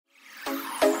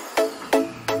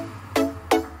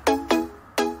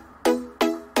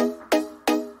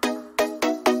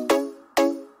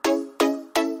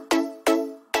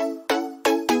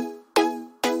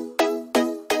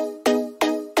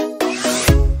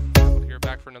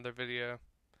for another video.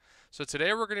 So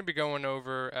today we're going to be going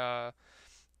over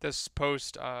this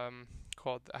post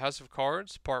called The House of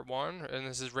Cards Part 1, and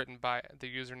this is written by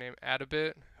the username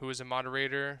Adabit, who is a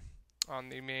moderator on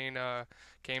the main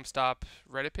Gamestop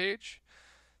Reddit page.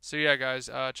 So yeah guys,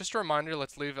 just a reminder,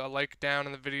 let's leave a like down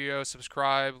in the video,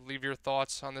 subscribe, leave your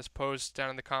thoughts on this post down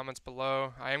in the comments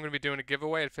below. I am going to be doing a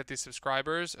giveaway at 50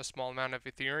 subscribers, a small amount of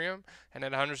Ethereum, and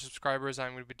at 100 subscribers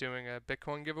I'm going to be doing a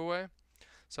Bitcoin giveaway.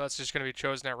 So that's just going to be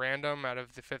chosen at random out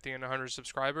of the 50 and 100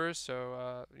 subscribers.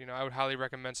 So, I would highly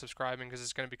recommend subscribing because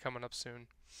it's going to be coming up soon.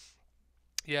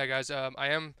 Yeah, guys, I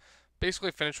am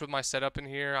basically finished with my setup in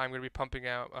here. I'm going to be pumping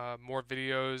out more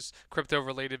videos,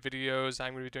 crypto-related videos.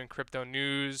 I'm going to be doing crypto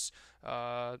news,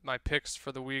 my picks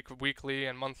for the week, weekly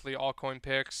and monthly altcoin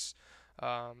picks.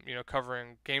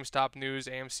 Covering GameStop news,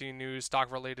 AMC news,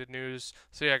 stock-related news.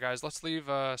 So yeah, guys, let's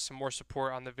leave some more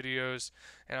support on the videos,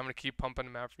 and I'm going to keep pumping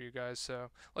them out for you guys.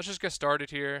 So let's just get started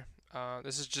here.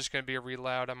 This is just going to be a read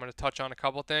aloud. I'm going to touch on a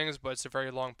couple things, but it's a very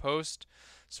long post,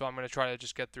 so I'm going to try to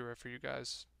just get through it for you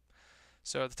guys.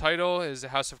 So the title is The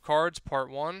House of Cards, Part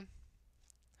 1,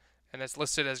 and it's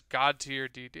listed as God Tier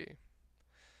DD.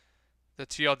 The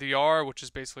TLDR, which is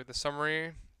basically the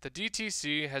summary. The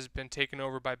DTC has been taken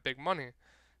over by big money.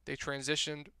 They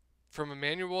transitioned from a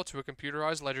manual to a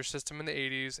computerized ledger system in the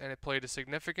 80s, and it played a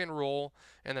significant role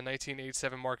in the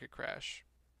 1987 market crash.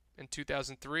 In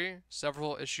 2003,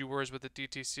 several issuers with the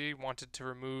DTC wanted to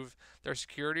remove their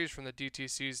securities from the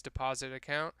DTC's deposit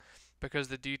account because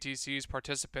the DTC's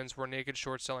participants were naked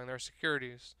short selling their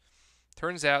securities.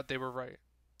 Turns out they were right.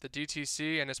 The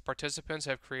DTC and its participants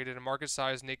have created a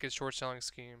market-sized naked short selling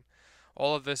scheme.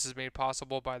 All of this is made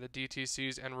possible by the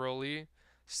DTC's enrollee,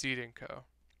 Seed & Co.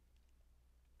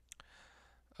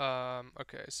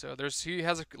 Okay, so he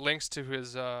has links to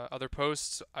his other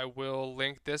posts. I will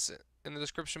link this in the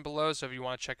description below, so if you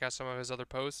want to check out some of his other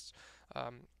posts,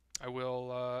 I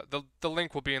will. The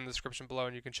link will be in the description below,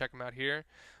 and you can check them out here.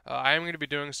 I am going to be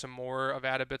doing some more of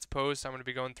Adabit's posts. I'm going to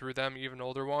be going through them, even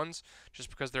older ones, just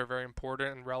because they're very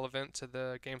important and relevant to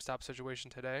the GameStop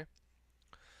situation today.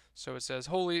 So it says,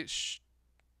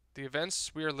 the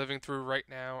events we are living through right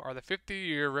now are the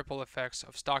 50-year ripple effects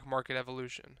of stock market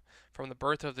evolution, from the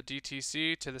birth of the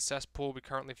DTC to the cesspool we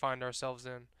currently find ourselves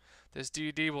in. This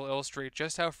DD will illustrate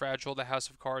just how fragile the House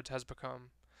of Cards has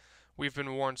become. We've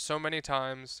been warned so many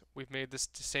times, we've made the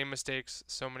same mistakes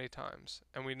so many times,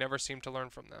 and we never seem to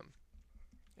learn from them.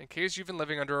 In case you've been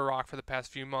living under a rock for the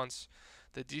past few months,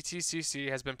 the DTCC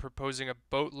has been proposing a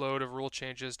boatload of rule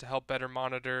changes to help better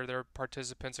monitor their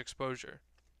participants' exposure.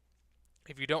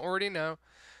 If you don't already know,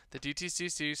 the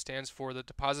DTCC stands for the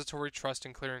Depository Trust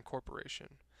and Clearing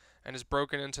Corporation and is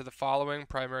broken into the following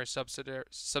primary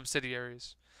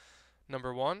subsidiaries.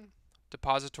 Number 1,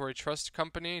 Depository Trust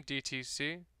Company,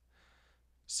 DTC,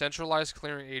 centralized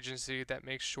clearing agency that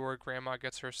makes sure grandma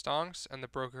gets her stonks and the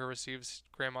broker receives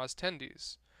grandma's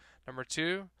tendies. Number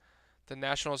 2, the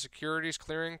National Securities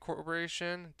Clearing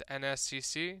Corporation, the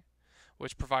NSCC,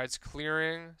 which provides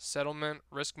clearing, settlement,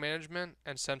 risk management,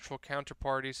 and central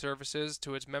counterparty services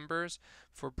to its members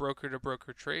for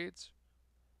broker-to-broker trades.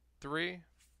 3,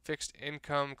 Fixed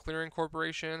Income Clearing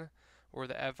Corporation, or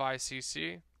the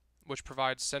FICC, which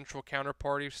provides central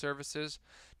counterparty services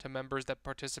to members that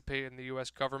participate in the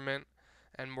U.S. government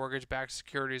and mortgage-backed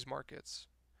securities markets.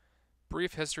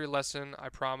 Brief history lesson, I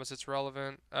promise it's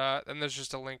relevant. And there's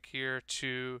just a link here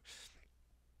to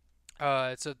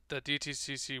it's the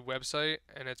DTCC website,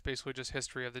 and it's basically just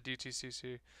history of the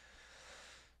DTCC.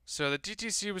 So the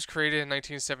DTC was created in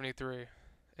 1973.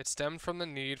 It stemmed from the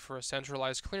need for a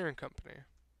centralized clearing company.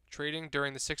 Trading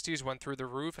during the 60s went through the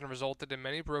roof and resulted in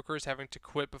many brokers having to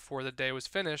quit before the day was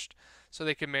finished so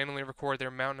they could manually record their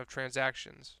mountain of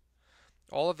transactions.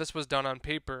 All of this was done on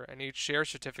paper, and each share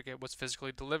certificate was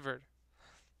physically delivered.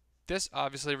 This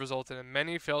obviously resulted in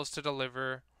many fails to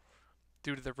deliver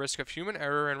due to the risk of human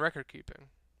error and record keeping.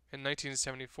 In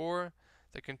 1974,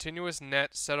 the continuous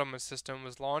net settlement system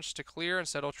was launched to clear and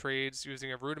settle trades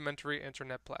using a rudimentary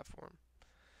internet platform.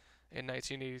 In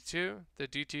 1982, the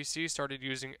DTC started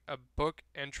using a book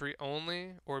entry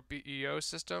only, or BEO,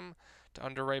 system to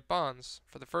underwrite bonds.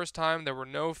 For the first time, there were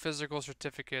no physical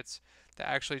certificates that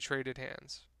actually traded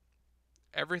hands.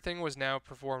 Everything was now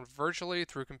performed virtually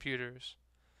through computers.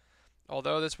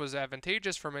 Although this was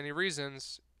advantageous for many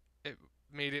reasons, it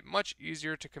made it much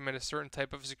easier to commit a certain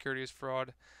type of securities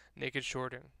fraud, naked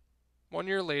shorting. 1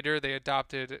 year later, they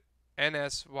adopted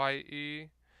NYSE,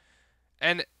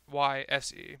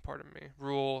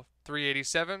 Rule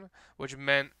 387, which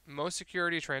meant most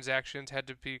security transactions had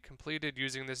to be completed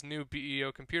using this new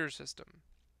BEO computer system.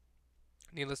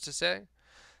 Needless to say,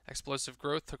 Explosive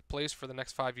growth took place for the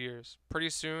next 5 years. Pretty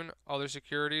soon, other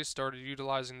securities started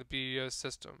utilizing the BEO's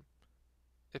system.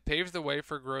 It paved the way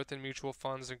for growth in mutual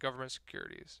funds and government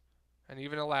securities, and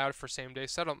even allowed for same-day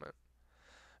settlement.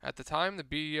 At the time, the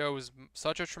BEO was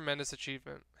such a tremendous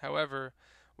achievement. However,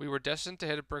 we were destined to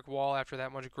hit a brick wall after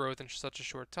that much growth in such a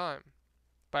short time.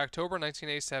 By October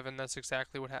 1987, that's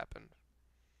exactly what happened.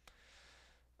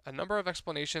 A number of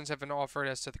explanations have been offered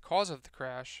as to the cause of the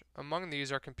crash. Among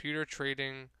these are computer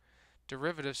trading,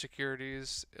 derivative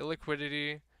securities,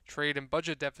 illiquidity, trade and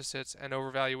budget deficits, and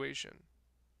overvaluation.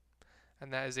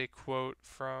 And that is a quote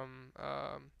from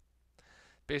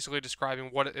basically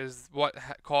describing what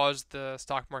caused the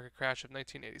stock market crash of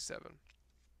 1987.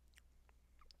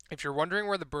 If you're wondering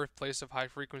where the birthplace of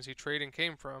high-frequency trading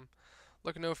came from,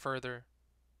 look no further.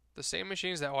 The same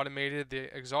machines that automated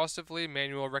the exhaustively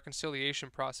manual reconciliation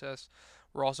process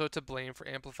were also to blame for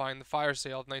amplifying the fire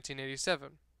sale of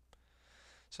 1987.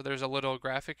 So there's a little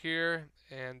graphic here,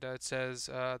 and it says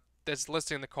it's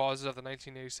listing the causes of the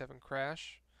 1987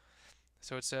 crash.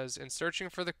 So it says, in searching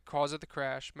for the cause of the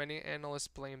crash, many analysts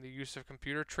blame the use of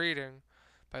computer trading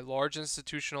by large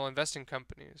institutional investing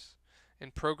companies.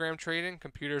 In program trading,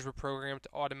 computers were programmed to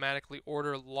automatically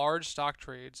order large stock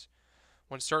trades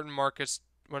when certain market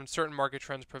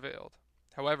trends prevailed.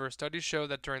 However, studies show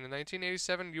that during the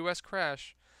 1987 U.S.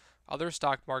 crash, other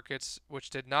stock markets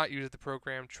which did not use the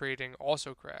program trading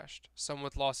also crashed, some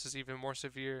with losses even more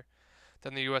severe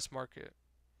than the U.S. market.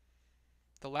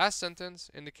 The last sentence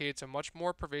indicates a much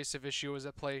more pervasive issue is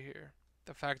at play here.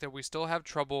 The fact that we still have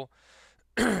trouble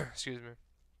excuse me.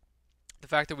 The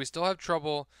fact that we still have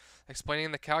trouble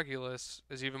explaining the calculus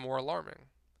is even more alarming.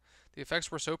 The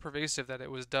effects were so pervasive that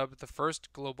it was dubbed the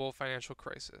first global financial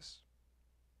crisis.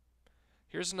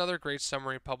 Here's another great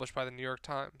summary published by the New York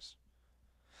Times.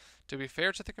 To be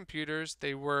fair to the computers,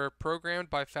 they were programmed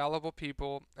by fallible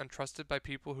people and trusted by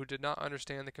people who did not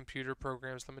understand the computer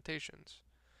program's limitations.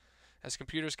 As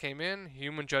computers came in,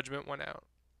 human judgment went out.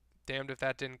 Damned if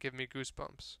that didn't give me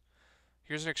goosebumps.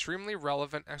 Here's an extremely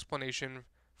relevant explanation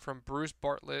from Bruce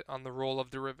Bartlett on the role of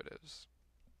derivatives.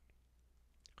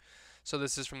 So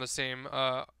this is from the same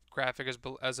graphic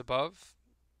as above.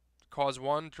 Cause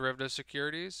 1, derivative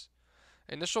securities.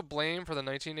 Initial blame for the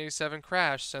 1987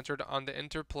 crash centered on the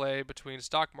interplay between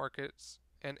stock markets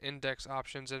and index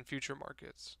options and future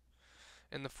markets.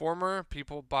 In the former,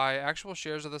 people buy actual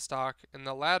shares of the stock. In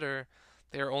the latter,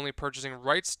 they are only purchasing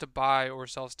rights to buy or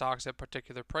sell stocks at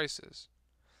particular prices.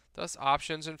 Thus,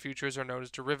 options and futures are known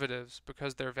as derivatives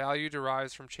because their value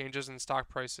derives from changes in stock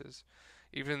prices,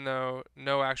 even though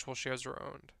no actual shares are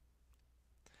owned.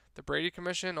 The Brady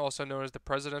Commission, also known as the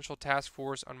Presidential Task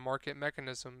Force on Market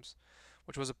Mechanisms,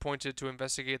 which was appointed to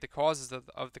investigate the causes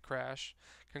of the crash,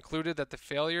 concluded that the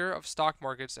failure of stock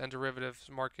markets and derivatives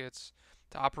markets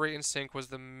to operate in sync was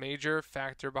the major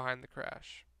factor behind the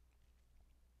crash.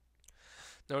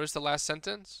 Notice the last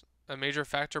sentence. A major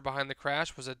factor behind the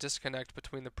crash was a disconnect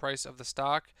between the price of the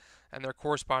stock and their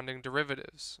corresponding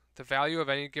derivatives. The value of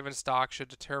any given stock should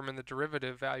determine the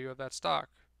derivative value of that stock.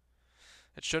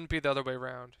 It shouldn't be the other way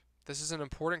around. This is an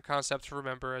important concept to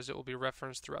remember as it will be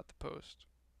referenced throughout the post.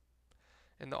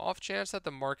 In the off chance that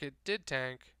the market did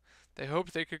tank, they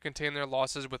hoped they could contain their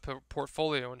losses with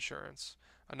portfolio insurance.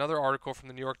 Another article from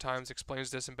the New York Times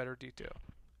explains this in better detail.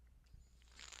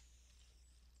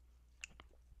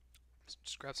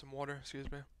 Just grab some water,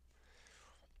 excuse me.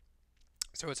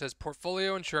 So it says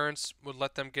portfolio insurance would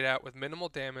let them get out with minimal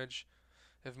damage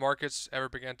if markets ever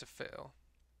began to fail.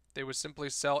 They would simply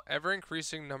sell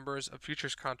ever-increasing numbers of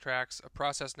futures contracts, a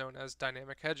process known as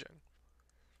dynamic hedging.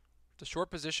 The short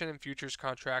position in futures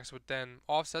contracts would then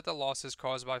offset the losses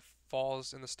caused by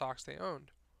falls in the stocks they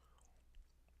owned.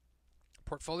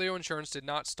 Portfolio insurance did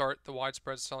not start the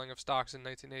widespread selling of stocks in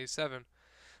 1987,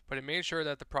 but it made sure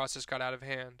that the process got out of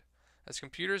hand. As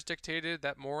computers dictated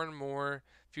that more and more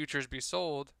futures be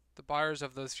sold, the buyers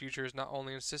of those futures not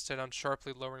only insisted on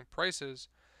sharply lowering prices,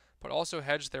 but also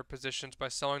hedged their positions by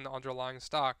selling the underlying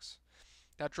stocks.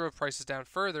 That drove prices down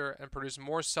further and produced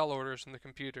more sell orders from the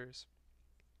computers.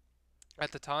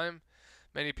 At the time,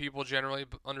 many people generally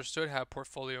understood how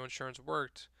portfolio insurance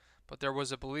worked, but there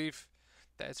was a belief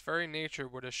that its very nature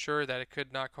would assure that it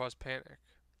could not cause panic.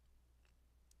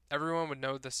 Everyone would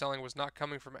know the selling was not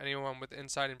coming from anyone with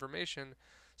inside information,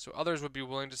 so others would be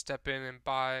willing to step in and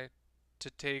buy to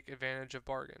take advantage of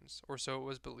bargains, or so it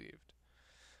was believed.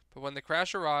 But when the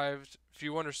crash arrived,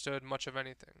 few understood much of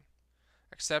anything,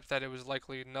 except that it was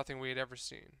likely nothing we had ever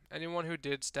seen. Anyone who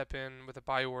did step in with a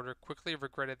buy order quickly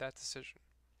regretted that decision.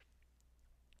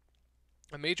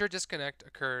 A major disconnect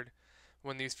occurred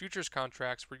when these futures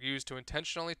contracts were used to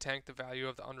intentionally tank the value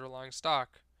of the underlying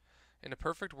stock. In a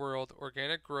perfect world,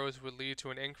 organic growth would lead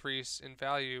to an increase in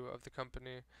value of the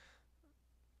company.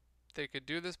 They could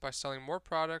do this by selling more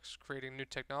products, creating new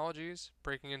technologies,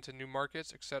 breaking into new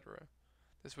markets, etc.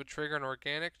 This would trigger an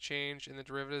organic change in the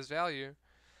derivative's value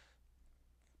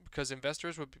because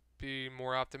investors would be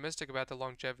more optimistic about the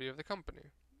longevity of the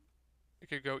company. It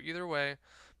could go either way,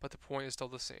 but the point is still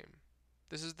the same.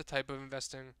 This is the type of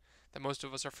investing that most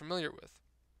of us are familiar with,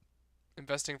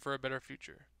 investing for a better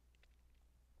future.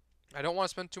 I don't want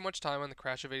to spend too much time on the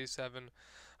crash of '87.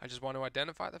 I just want to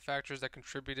identify the factors that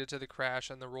contributed to the crash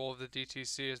and the role of the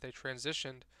DTC as they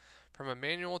transitioned from a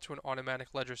manual to an automatic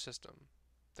ledger system.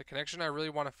 The connection I really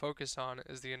want to focus on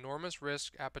is the enormous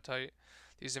risk appetite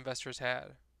these investors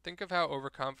had. Think of how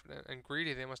overconfident and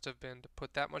greedy they must have been to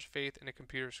put that much faith in a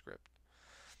computer script.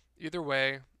 Either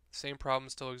way, the same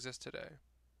problems still exist today.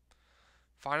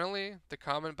 Finally, the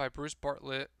comment by Bruce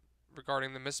Bartlett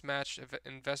regarding the mismatched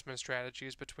investment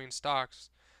strategies between stocks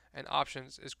and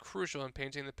options is crucial in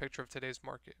painting the picture of today's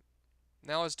market.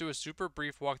 Now let's do a super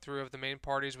brief walkthrough of the main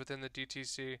parties within the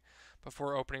DTC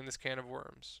before opening this can of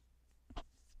worms.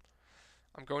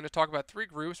 I'm going to talk about 3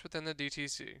 groups within the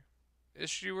DTC: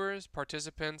 issuers,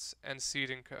 participants, and seed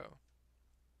and co.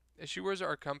 Issuers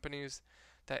are companies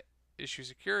that issue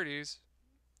securities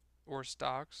or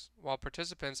stocks, while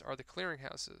participants are the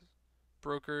clearinghouses,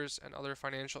 brokers, and other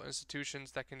financial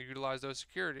institutions that can utilize those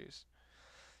securities.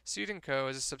 Seed & Co.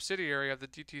 is a subsidiary of the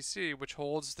DTC which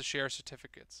holds the share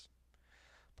certificates.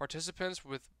 Participants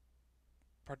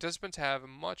have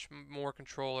much more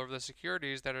control over the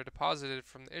securities that are deposited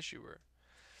from the issuer.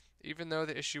 Even though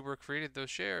the issuer created those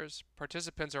shares,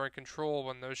 participants are in control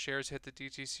when those shares hit the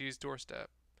DTC's doorstep.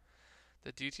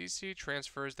 The DTC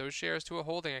transfers those shares to a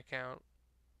holding account,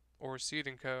 or Seed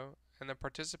 & Co., and the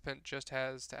participant just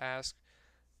has to ask,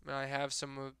 may I have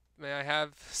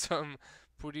some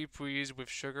puri puris with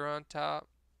sugar on top?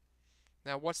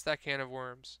 Now what's that can of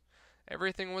worms?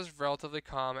 Everything was relatively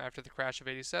calm after the crash of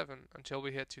 '87 until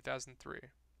we hit 2003.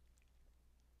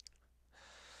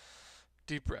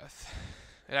 Deep breath.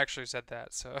 It actually said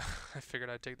that, so I figured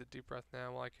I'd take the deep breath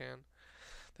now while I can.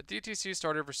 The DTC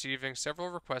started receiving several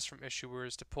requests from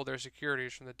issuers to pull their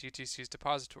securities from the DTC's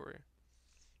depository.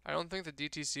 I don't think the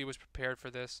DTC was prepared for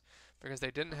this because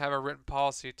they didn't have a written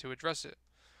policy to address it,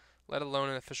 let alone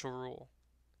an official rule.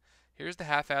 Here's the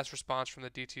half-assed response from the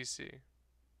DTC.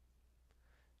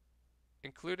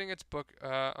 Including its book,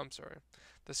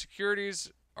 the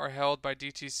securities are held by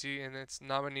DTC in its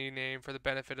nominee name for the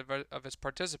benefit of its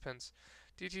participants.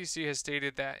 DTC has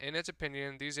stated that, in its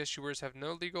opinion, these issuers have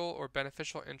no legal or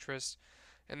beneficial interest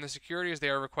in the securities they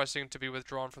are requesting to be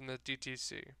withdrawn from the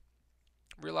DTC.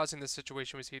 Realizing the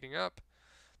situation was heating up,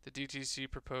 the DTC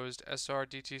proposed SR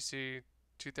DTC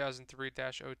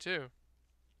 2003-02.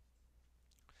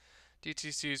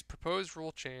 DTC's proposed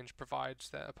rule change provides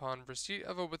that upon receipt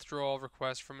of a withdrawal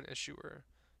request from an issuer,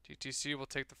 DTC will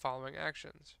take the following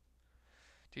actions.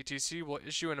 DTC will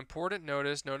issue an important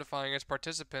notice notifying its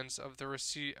participants of the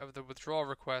receipt of the withdrawal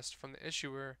request from the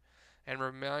issuer and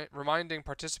reminding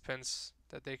participants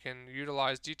that they can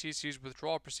utilize DTC's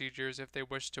withdrawal procedures if they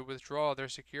wish to withdraw their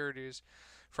securities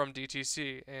from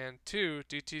DTC. And 2,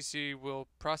 DTC will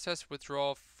process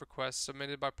withdrawal requests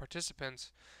submitted by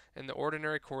participants in the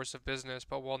ordinary course of business,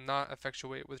 but will not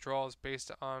effectuate withdrawals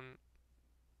based on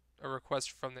a request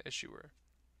from the issuer.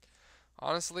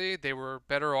 Honestly, they were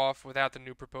better off without the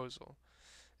new proposal.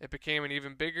 It became an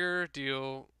even bigger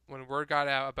deal when word got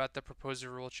out about the proposed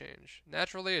rule change.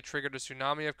 Naturally, it triggered a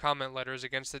tsunami of comment letters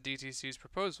against the DTC's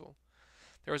proposal.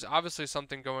 There was obviously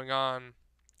something going on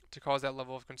to cause that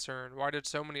level of concern. Why did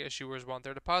so many issuers want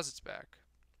their deposits back?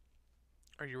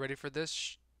 Are you ready for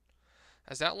this?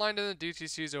 As outlined in the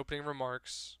DTC's opening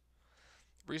remarks,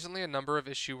 recently a number of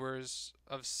issuers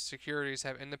of securities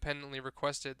have independently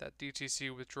requested that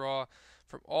DTC withdraw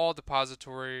from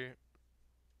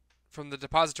the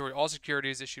depository all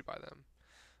securities issued by them.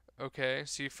 Okay,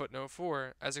 see footnote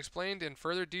 4. As explained in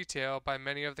further detail by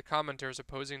many of the commenters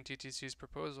opposing DTC's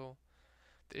proposal,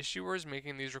 the issuers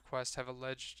making these requests have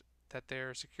alleged that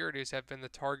their securities have been the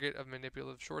target of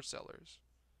manipulative short sellers.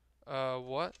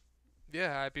 What?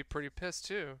 Yeah, I'd be pretty pissed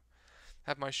too.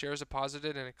 Have my shares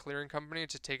deposited in a clearing company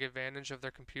to take advantage of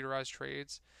their computerized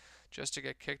trades just to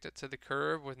get kicked to the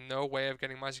curb with no way of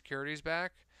getting my securities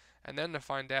back, and then to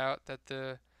find out that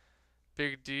the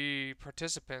Big D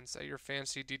participants at your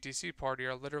fancy DTC party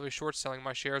are literally short selling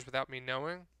my shares without me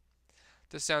knowing?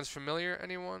 This sounds familiar,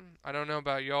 anyone? I don't know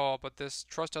about y'all, but this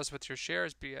trust us with your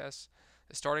shares BS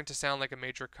is starting to sound like a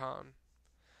major con.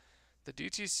 The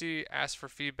DTC asked for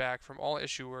feedback from all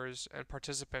issuers and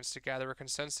participants to gather a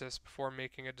consensus before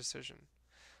making a decision.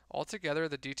 Altogether,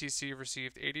 the DTC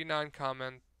received 89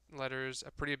 comment letters,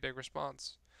 a pretty big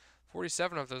response.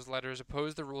 47 of those letters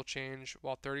opposed the rule change,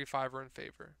 while 35 were in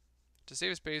favor. To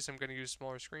save space, I'm going to use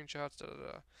smaller screenshots.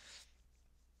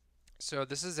 So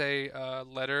this is a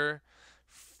letter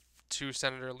to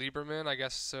Senator Lieberman, I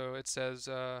guess. So it says,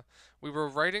 we were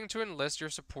writing to enlist your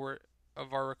support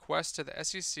of our request to the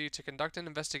SEC to conduct an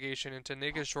investigation into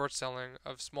naked short selling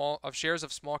of shares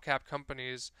of small cap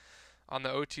companies on the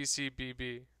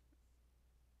OTCBB.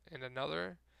 And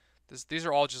another, these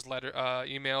are all just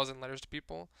emails and letters to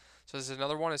people. So this is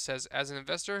another one. It says, as an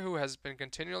investor who has been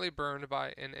continually burned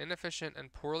by an inefficient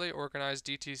and poorly organized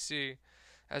DTC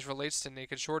as relates to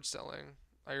naked short selling,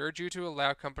 I urge you to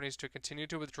allow companies to continue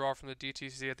to withdraw from the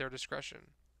DTC at their discretion.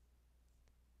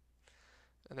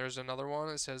 And there's another one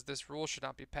that says this rule should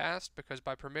not be passed because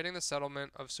by permitting the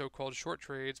settlement of so-called short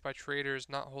trades by traders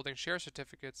not holding share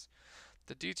certificates,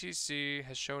 the DTC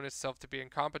has shown itself to be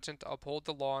incompetent to uphold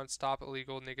the law and stop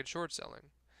illegal naked short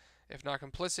selling. If not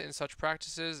complicit in such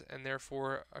practices, and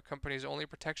therefore a company's only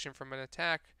protection from an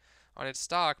attack on its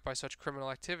stock by such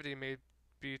criminal activity may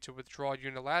be to withdraw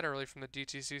unilaterally from the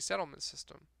DTC settlement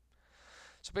system.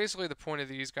 So basically the point of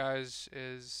these guys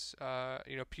is,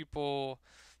 people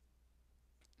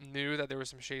knew that there was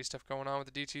some shady stuff going on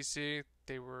with the DTC.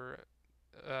 They were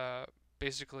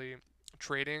basically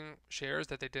trading shares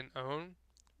that they didn't own.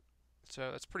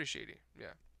 So that's pretty shady,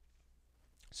 yeah.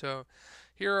 So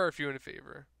here are a few in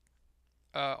favor.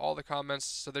 All the comments,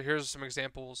 so here's some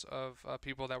examples of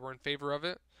people that were in favor of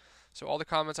it. So all the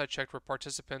comments I checked were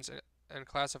participants and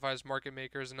classified as market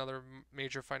makers and other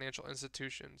major financial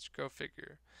institutions. Go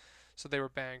figure. So they were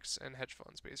banks and hedge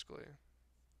funds, basically,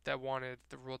 that wanted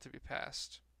the rule to be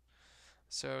passed.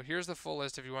 So here's the full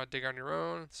list if you want to dig on your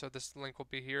own. So this link will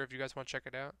be here if you guys want to check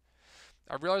it out.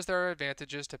 I realize there are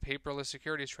advantages to paperless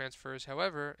securities transfers.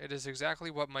 However, it is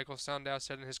exactly what Michael Sandow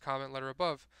said in his comment letter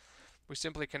above. We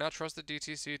simply cannot trust the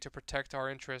DTC to protect our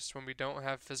interests when we don't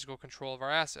have physical control of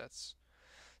our assets.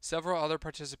 Several other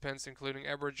participants, including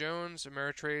Edward Jones,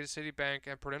 Ameritrade, Citibank,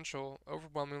 and Prudential,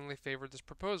 overwhelmingly favored this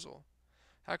proposal.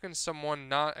 How can someone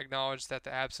not acknowledge that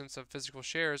the absence of physical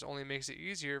shares only makes it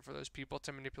easier for those people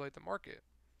to manipulate the market?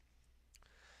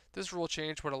 This rule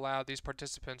change would allow these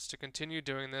participants to continue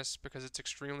doing this because it's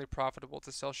extremely profitable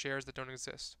to sell shares that don't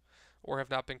exist or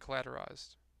have not been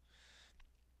collateralized.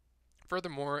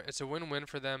 Furthermore, it's a win-win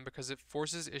for them because it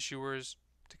forces issuers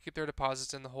to keep their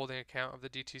deposits in the holding account of the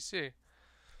DTC.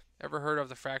 Ever heard of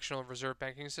the fractional reserve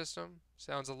banking system?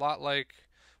 Sounds a lot like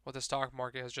what the stock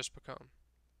market has just become.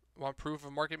 Want proof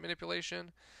of market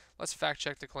manipulation? Let's fact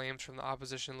check the claims from the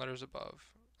opposition letters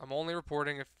above. I'm only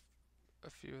reporting a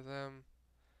few of them.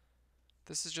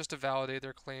 This is just to validate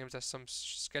their claims that some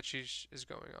sketchy is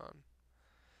going on.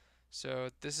 So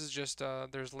this is just,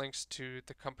 there's links to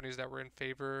the companies that were in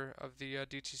favor of the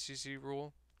DTCC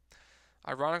rule.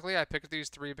 Ironically, I picked these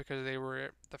three because they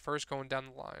were the first going down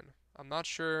the line. I'm not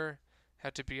sure how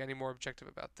to be any more objective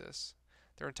about this.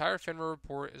 Their entire FINRA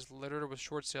report is littered with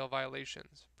short sale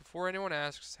violations. Before anyone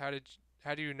asks, how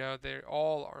do you know they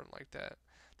all aren't like that?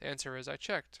 The answer is, I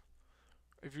checked.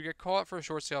 If you get caught for a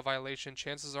short sale violation,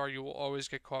 chances are you will always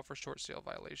get caught for short sale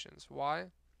violations. Why?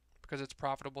 Because it's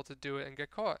profitable to do it and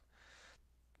get caught.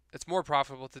 It's more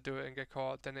profitable to do it and get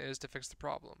caught than it is to fix the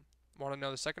problem. Want to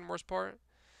know the second worst part?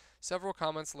 Several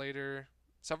comment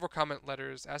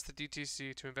letters asked the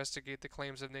DTC to investigate the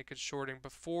claims of naked shorting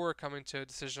before coming to a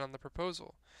decision on the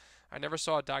proposal. I never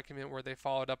saw a document where they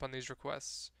followed up on these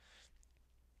requests.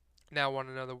 Now want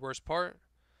to know the worst part?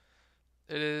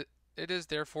 It is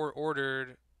therefore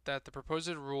ordered that the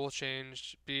proposed rule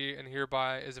change be and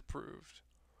hereby is approved.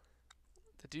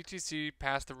 The DTC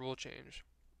passed the rule change.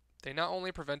 They not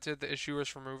only prevented the issuers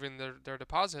from moving their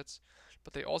deposits,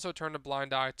 but they also turned a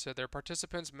blind eye to their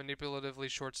participants manipulatively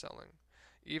short selling,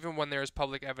 even when there is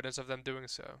public evidence of them doing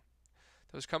so.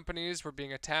 Those companies were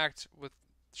being attacked with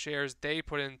shares they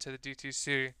put into the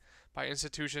DTC by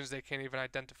institutions they can't even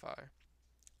identify.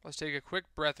 Let's take a quick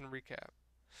breath and recap.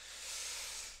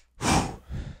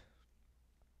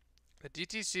 The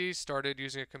DTC started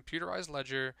using a computerized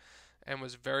ledger and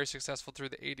was very successful through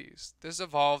the 80s. This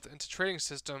evolved into trading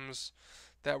systems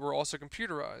that were also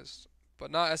computerized,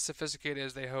 but not as sophisticated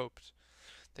as they hoped.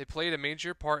 They played a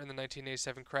major part in the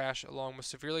 1987 crash along with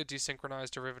severely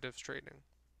desynchronized derivatives trading.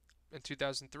 In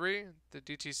 2003, the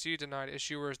DTC denied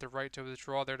issuers the right to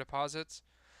withdraw their deposits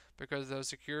because those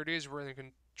securities were in the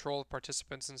control of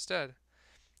participants instead.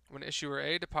 When issuer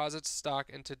A deposits stock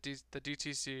into the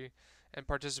DTC and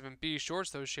participant B shorts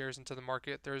those shares into the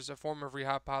market, there is a form of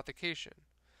rehypothecation.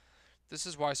 This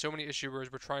is why so many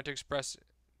issuers were trying to express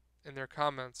in their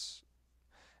comments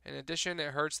In addition,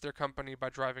 it hurts their company by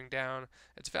driving down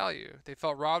its value. They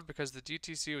felt robbed because the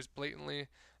DTC was blatantly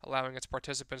allowing its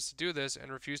participants to do this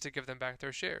and refused to give them back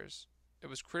their shares. It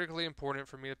was critically important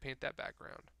for me to paint that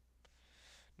background.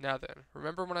 Now then,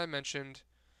 remember when I mentioned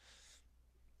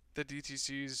the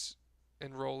DTC's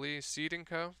enrollee, Seed &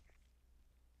 Co.?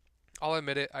 I'll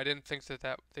admit it, I didn't think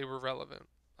that they were relevant.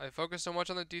 I focused so much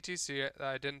on the DTC that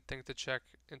I didn't think to check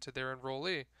into their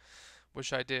enrollee,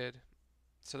 which I did.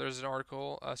 So there's an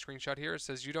article, a screenshot here. It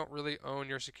says, you don't really own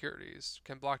your securities.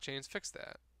 Can blockchains fix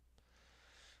that?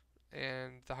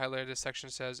 And the highlighted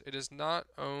section says, it is not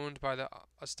owned by the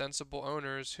ostensible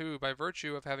owners who, by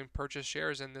virtue of having purchased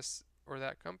shares in this or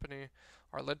that company,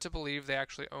 are led to believe they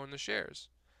actually own the shares.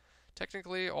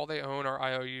 Technically, all they own are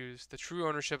IOUs. The true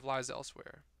ownership lies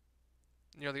elsewhere.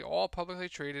 Nearly all publicly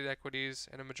traded equities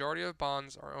and a majority of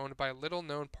bonds are owned by a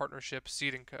little-known partnership,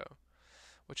 Seed & Co.,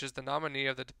 which is the nominee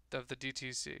of the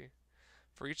DTC.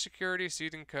 For each security,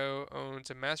 Seed & Co. owns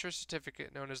a master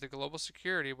certificate known as the global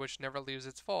security, which never leaves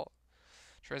its vault.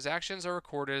 Transactions are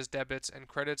recorded as debits and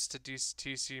credits to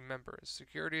DTC members'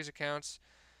 securities accounts,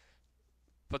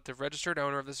 but the registered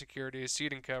owner of the security,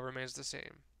 Seed & Co., remains the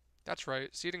same. That's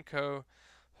right, Seed & Co.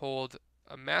 hold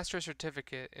a master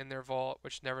certificate in their vault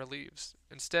which never leaves.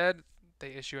 Instead, they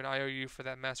issue an IOU for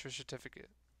that master certificate.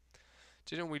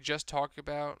 Didn't we just talk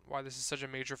about why this is such a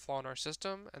major flaw in our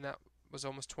system, and that was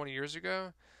almost 20 years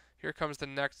ago? Here comes the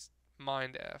next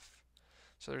mind F.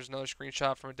 So there's another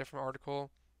screenshot from a different article.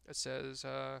 It says,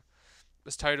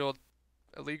 it's titled,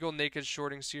 Illegal Naked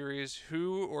Shorting Series,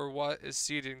 Who or What is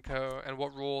Seed & Co., and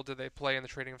What Role Do They Play in the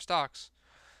Trading of Stocks?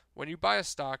 When you buy a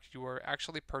stock, you are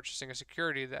actually purchasing a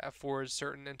security that affords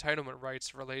certain entitlement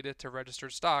rights related to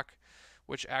registered stock,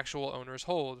 which actual owners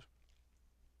hold.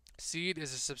 Seed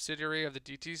is a subsidiary of the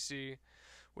DTC,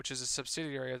 which is a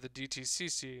subsidiary of the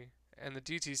DTCC, and the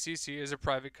DTCC is a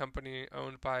private company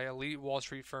owned by elite Wall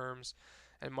Street firms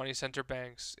and money center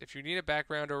banks. If you need a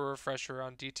background or a refresher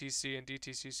on DTC and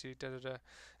DTCC,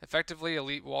 effectively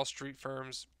elite Wall Street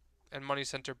firms and money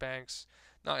center banks,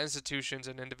 not institutions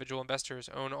and individual investors,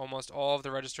 own almost all of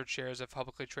the registered shares of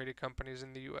publicly traded companies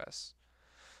in the U.S.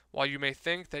 While you may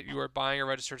think that you are buying a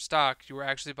registered stock, you are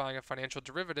actually buying a financial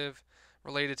derivative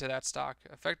related to that stock.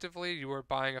 Effectively, you are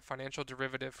buying a financial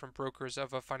derivative from brokers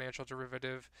of a financial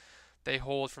derivative they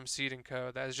hold from Seed &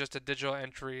 Co. That is just a digital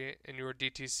entry in your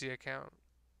DTC account.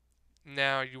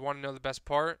 Now, you want to know the best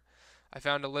part? I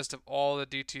found a list of all the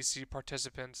DTC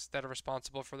participants that are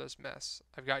responsible for this mess.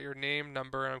 I've got your name,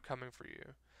 number, and I'm coming for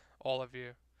you. All of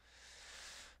you.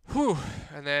 Whew.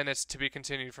 And then it's to be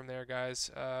continued from there,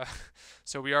 guys.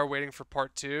 So we are waiting for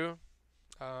part 2.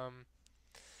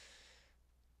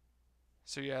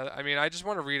 So yeah, I mean, I just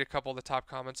want to read a couple of the top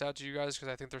comments out to you guys because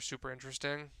I think they're super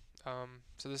interesting.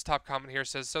 So this top comment here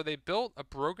says, so they built a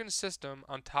broken system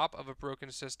on top of a broken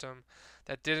system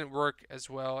that didn't work as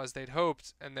well as they'd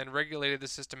hoped, and then regulated the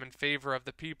system in favor of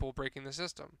the people breaking the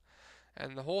system.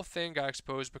 And the whole thing got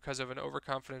exposed because of an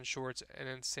overconfident shorts and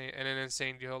an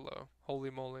insane YOLO. Holy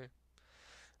moly.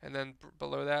 And then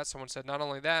below that, someone said, not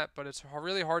only that, but it's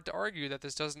really hard to argue that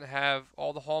this doesn't have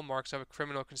all the hallmarks of a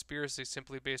criminal conspiracy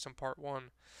simply based on part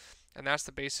 1. And that's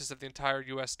the basis of the entire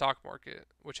U.S. stock market,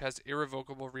 which has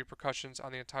irrevocable repercussions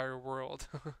on the entire world.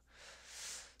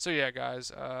 So yeah, guys,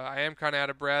 I am kind of out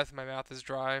of breath. My mouth is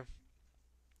dry.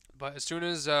 But as soon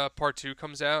as part 2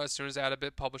 comes out, as soon as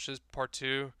Adabit publishes part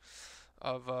 2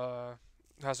 of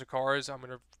House of Cards, I'm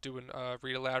going to do a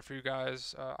read aloud for you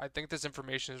guys. I think this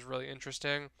information is really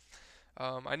interesting.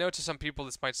 I know to some people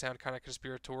this might sound kind of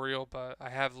conspiratorial, but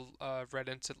I have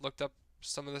looked up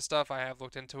some of the stuff. I have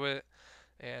looked into it.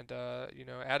 And, you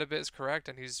know, Adabit is correct,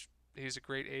 and he's a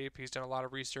great ape. He's done a lot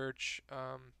of research.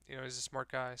 You know, he's a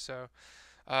smart guy. So,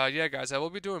 yeah, guys, I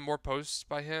will be doing more posts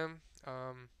by him.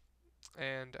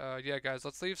 Yeah, guys,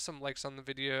 let's leave some likes on the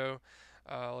video.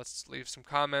 Let's leave some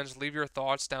comments. Leave your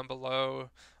thoughts down below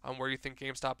on where you think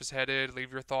GameStop is headed.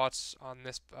 Leave your thoughts on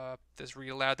this read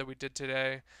aloud that we did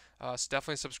today. So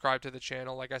definitely subscribe to the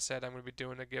channel. Like I said, I'm going to be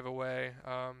doing a giveaway.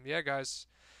 Yeah, guys,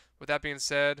 with that being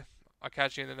said, I'll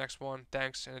catch you in the next one.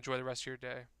 Thanks, and enjoy the rest of your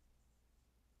day.